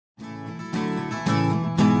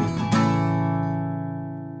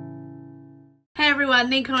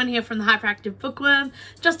everyone, Neen here from the Hyperactive Bookworm.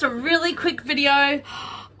 Just a really quick video.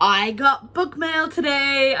 I got book mail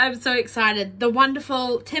today. I'm so excited. The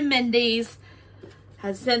wonderful Tim Mendees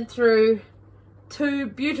has sent through 2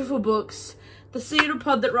 beautiful books. The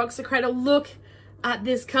Pseudopod That Rocks the Cradle. Look at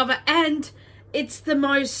this cover, and it's the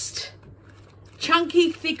most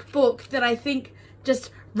chunky, thick book that I think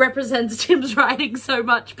just represents Tim's writing so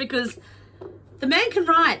much, because the man can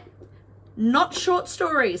write. Not short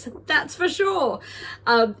stories, that's for sure.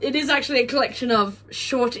 It is actually a collection of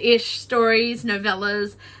short-ish stories,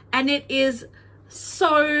 novellas, and it is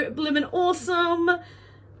so blimmin' awesome.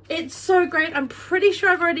 It's so great. I'm pretty sure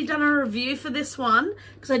I've already done a review for this one,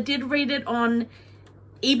 because I did read it on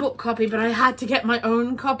ebook copy, but I had to get my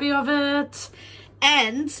own copy of it.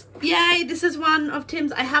 And yay, this is one of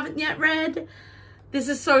Tim's I haven't yet read. This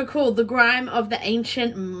is so cool. The Grime of the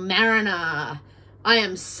Ancient Mariner. I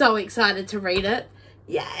am so excited to read it.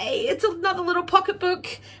 Yay, it's another little pocket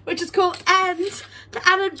book, which is cool. And the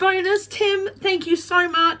added bonus, Tim, thank you so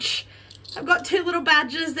much. I've got 2 little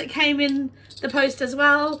badges that came in the post as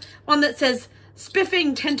well. One that says,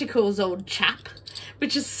 "Spiffing Tentacles, Old Chap,"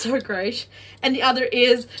 which is so great. And the other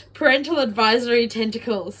is Parental Advisory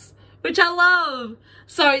Tentacles, which I love.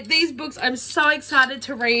 So these books I'm so excited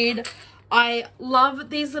to read. I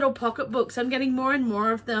love these little pocket books. I'm getting more and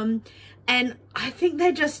more of them. And I think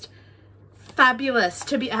they're just fabulous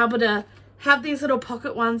to be able to have these little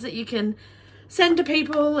pocket ones that you can send to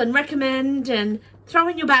people and recommend and throw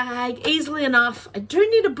in your bag easily enough. I do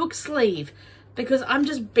need a book sleeve because I'm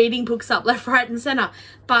just beating books up left, right and center.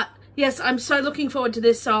 But yes, I'm so looking forward to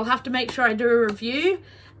this, so I'll have to make sure I do a review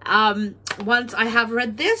once I have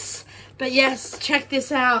read this. But yes, check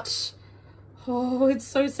this out. Oh, it's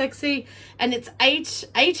so sexy. And it's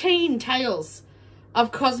 18 tales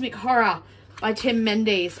of Cosmic Horror by Tim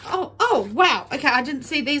Mendees. Oh, wow. Okay, I didn't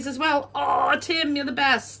see these as well. Oh, Tim, you're the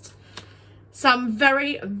best. Some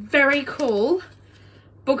very, very cool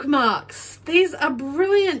bookmarks. These are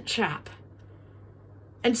brilliant, chap.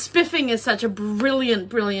 And Spiffing is such a brilliant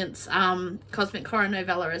Cosmic Horror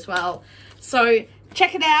novella as well. So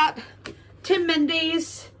check it out. Tim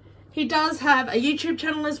Mendees. He does have a YouTube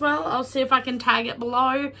channel as well. I'll see if I can tag it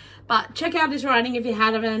below. But check out his writing if you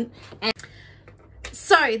haven't. And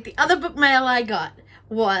so the other book mail I got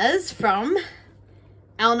was from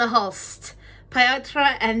Elna Holst,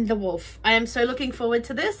 Piatra and the Wolf. I am so looking forward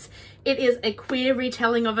to this. It is a queer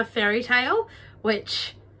retelling of a fairy tale,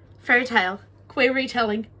 which, queer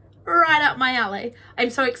retelling, right up my alley. I'm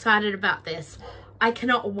so excited about this. I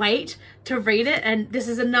cannot wait to read it, and this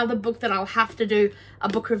is another book that I'll have to do a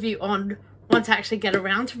book review on once I actually get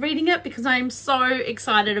around to reading it, because I am so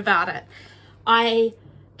excited about it. I'm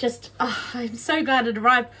so glad it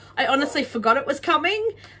arrived. I honestly forgot it was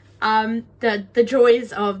coming. The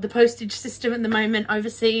joys of the postage system at the moment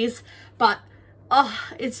overseas, but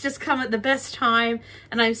it's just come at the best time,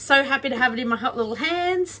 and I'm so happy to have it in my hot little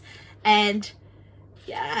hands. And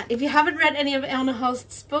yeah, if you haven't read any of Elna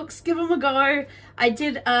Holst's books, give them a go. I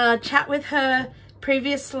did a chat with her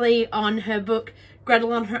previously on her book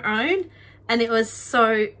Gretel on Her Own, and it was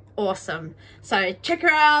so awesome. So check her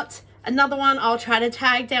out. Another one I'll try to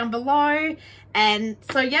tag down below. And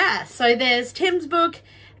so yeah, so there's Tim's book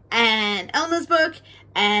and Elna's book,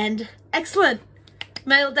 and excellent.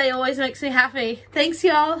 Mail day always makes me happy. Thanks,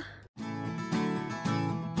 y'all.